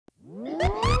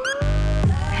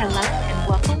Hello and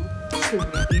welcome to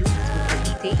Reviews with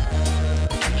Whitney D.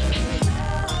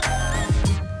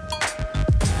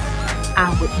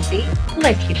 I'm Whitney D.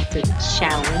 Let's get into it,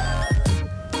 shall we?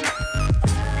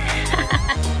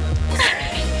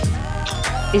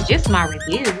 It's just my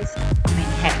reviews. I mean,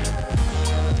 hey,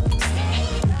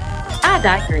 I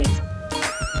digress.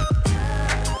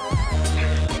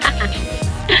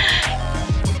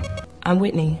 I'm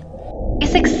Whitney.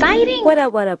 It's exciting. What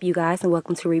up, you guys, and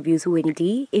welcome to Reviews with Whitney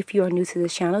D. If you are new to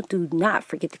this channel, do not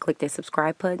forget to click that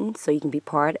subscribe button so you can be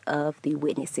part of the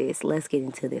witnesses. Let's get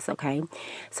into this, okay?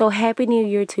 So, Happy New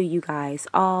Year to you guys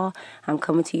all. I'm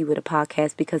coming to you with a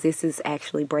podcast because this is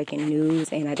actually breaking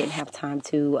news, and I didn't have time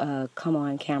to come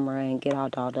on camera and get all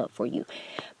dolled up for you.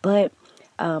 But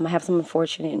I have some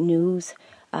unfortunate news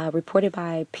reported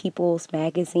by People's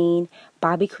Magazine.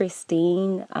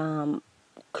 BOBBI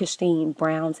Christine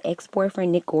Brown's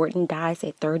ex-boyfriend Nick Gordon dies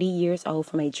at 30 years old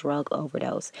from a drug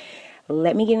overdose.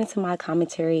 Let me get into my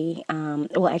commentary.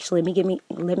 Let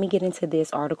me get into this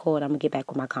article, and I'm gonna get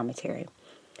back with my commentary.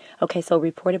 Okay, so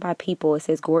reported by People, it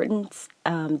says Gordon's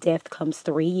death comes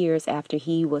 3 years after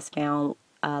he was found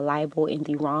liable in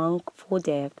the wrongful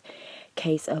death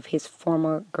case of his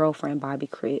former girlfriend,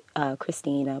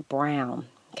 Christina Brown.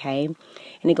 Okay,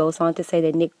 and it goes on to say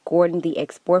that Nick Gordon, the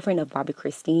ex-boyfriend of BOBBI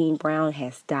Christine Brown,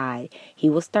 has died. He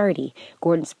was 30.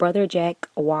 Gordon's brother, Jack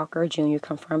Walker Jr.,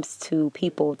 confirms to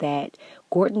People that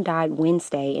Gordon died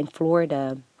Wednesday in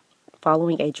Florida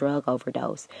following a drug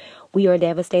overdose. We are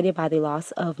devastated by the loss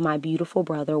of my beautiful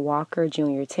brother, Walker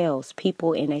Jr. tells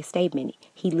People in a statement.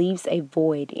 He leaves a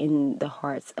void in the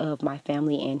hearts of my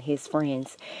family and his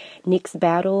friends. Nick's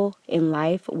battle in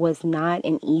life was not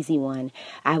an easy one.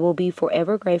 I will be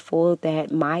forever grateful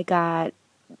that my God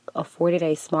afforded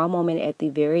a small moment at the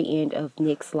very end of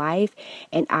Nick's life,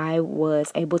 and I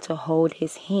was able to hold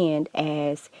his hand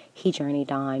as he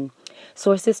journeyed on.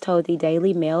 Sources told the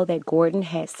Daily Mail that Gordon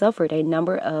had suffered a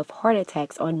number of heart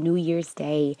attacks on New Year's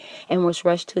Day and was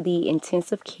rushed to the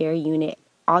intensive care unit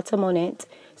Altamonte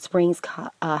Springs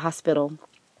Hospital,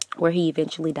 where he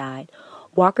eventually died.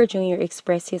 Walker Jr.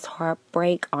 expressed his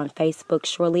heartbreak on Facebook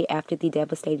shortly after the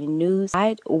devastating news.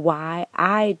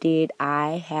 Why did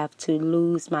I have to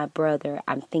lose my brother?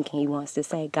 I'm thinking he wants to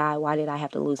say, God, why did I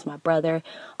have to lose my brother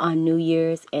on New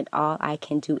Year's, and all I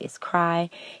can do is cry?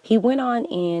 He went on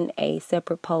in a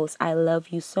separate post, I love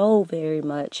you so very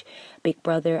much, big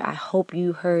brother. I hope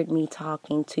you heard me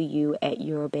talking to you at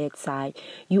your bedside.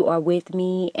 You are with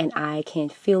me and I can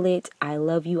feel it. I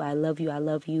love you, I love you, I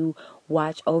love you.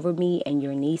 Watch over me and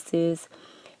your nieces.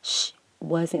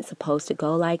 Wasn't supposed to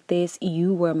go like this.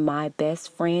 You were my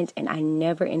best friend, and I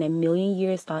never in a million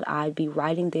years thought I'd be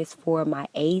writing this for my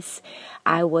ace.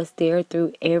 I was there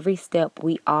through every step.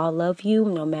 We all love you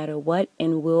no matter what,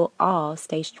 and we'll all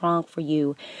stay strong for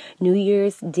you. New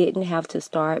Year's didn't have to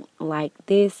start like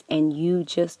this, and you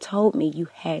just told me you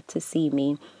had to see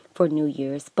me for New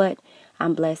Year's, but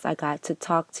I'm blessed I got to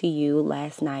talk to you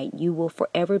last night. You will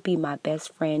forever be my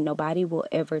best friend. Nobody will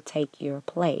ever take your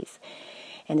place.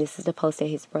 And this is the post that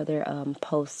his brother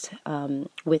posts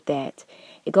with that.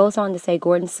 It goes on to say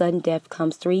Gordon's sudden death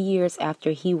comes 3 years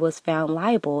after he was found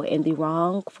liable in the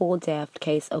wrongful death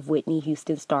case of Whitney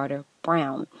Houston's daughter,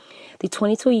 Brown. The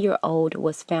 22-year-old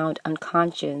was found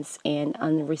unconscious and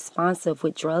unresponsive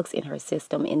with drugs in her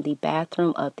system in the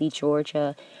bathroom of the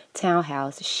Georgia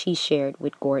townhouse she shared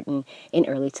with Gordon in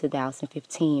early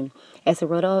 2015. As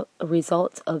a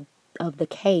result of the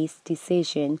case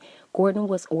decision, Gordon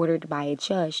was ordered by a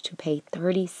judge to pay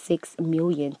 $36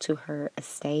 million to her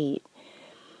estate.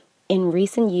 In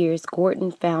recent years,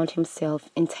 Gordon found himself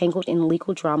entangled in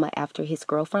legal drama after his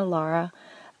girlfriend Laura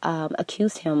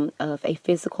accused him of a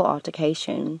physical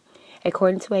altercation.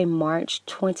 According to a March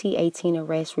 2018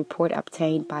 arrest report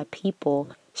obtained by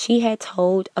People, she had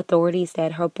told authorities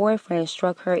that her boyfriend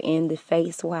struck her in the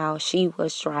face while she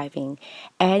was driving,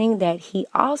 adding that he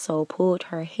also pulled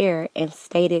her hair and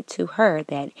stated to her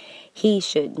that he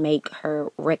should make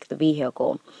her wreck the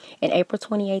vehicle. In April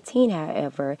 2018,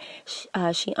 however,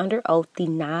 she under oath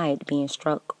denied being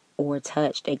struck or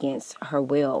touched against her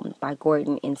will by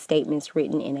Gordon in statements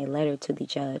written in a letter to the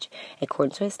judge,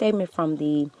 according to a statement from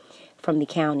the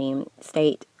county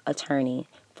state attorney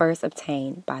first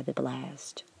obtained by the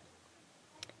blast.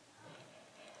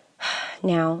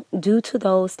 Now, due to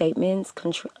those statements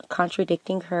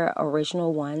contradicting her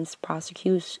original ones,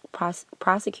 prosecutors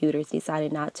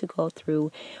decided not to go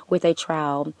through with a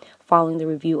trial following the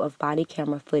review of body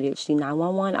camera footage, the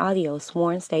 911 audio,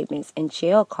 sworn statements, and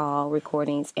jail call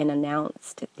recordings, and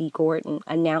announced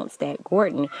that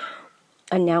Gordon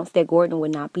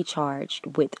would not be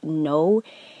charged with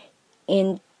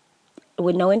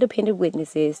with no independent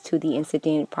witnesses to the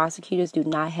incident, prosecutors do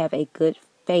not have a good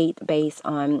faith base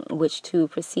on which to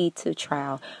proceed to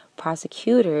trial.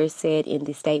 Prosecutors said in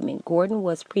the statement, Gordon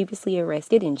was previously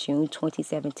arrested in June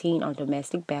 2017 on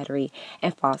domestic battery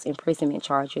and false imprisonment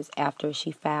charges after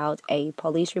she filed a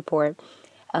police report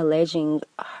alleging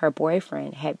her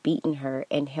boyfriend had beaten her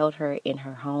and held her in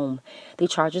her home. The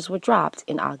charges were dropped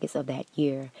in August of that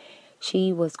year.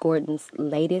 She was Gordon's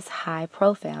latest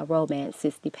high-profile romance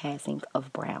since the passing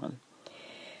of Brown.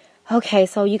 Okay,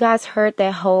 so you guys heard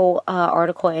that whole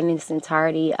article in its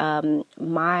entirety.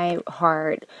 My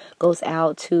heart goes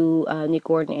out to Nick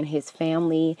Gordon and his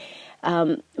family.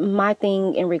 My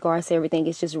thing in regards to everything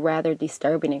is just rather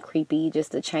disturbing and creepy.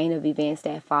 Just the chain of events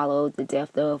that followed the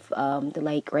death of the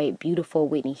late, great, beautiful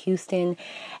Whitney Houston,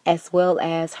 as well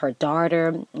as her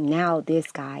daughter. Now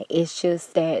this guy. It's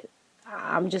just that,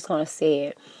 I'm just going to say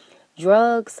it.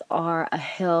 Drugs are a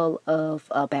hell of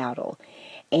a battle.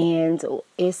 And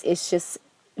it's just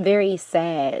very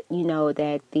sad, you know,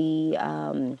 that the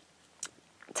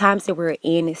times that we're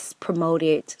in is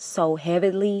promoted so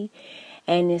heavily.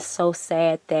 And it's so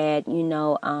sad that, you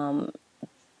know,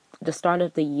 the start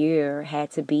of the year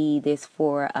had to be this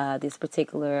for this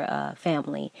particular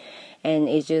family. And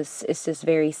it's just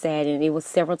very sad. And it was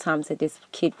several times that this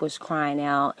kid was crying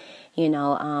out, you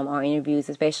know, on interviews,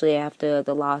 especially after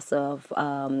the loss of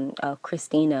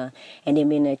KRISTINA, and then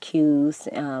being accused,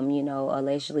 you know,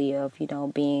 allegedly of, you know,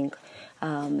 being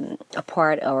a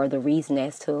part or the reason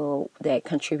as to that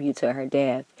contribute to her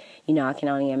death. You know, I can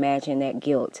only imagine that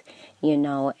guilt, you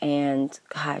know, and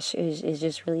gosh, it's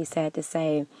just really sad to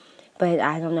say. But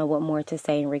I don't know what more to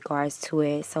say in regards to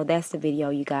it. So that's the video,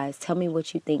 you guys. Tell me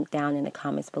what you think down in the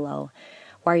comments below.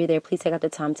 While you're there, please take out the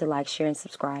time to like, share, and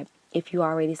subscribe. If you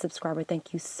are already a subscriber,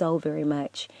 thank you so very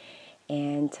much.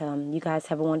 And you guys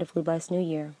have a wonderfully blessed new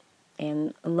year.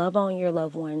 And love on your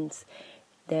loved ones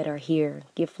that are here.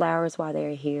 Give flowers while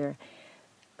they're here,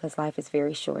 because life is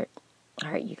very short.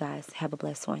 All right, you guys, have a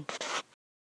blessed one.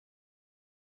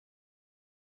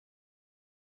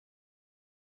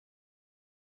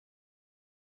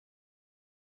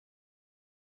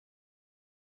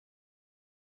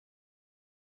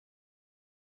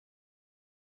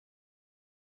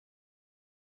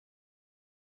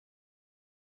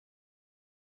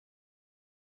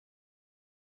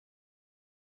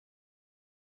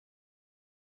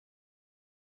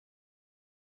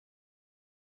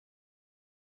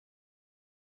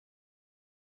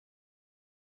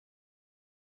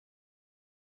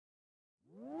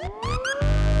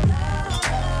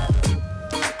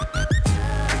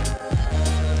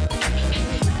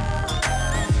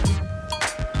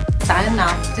 Signing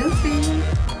off.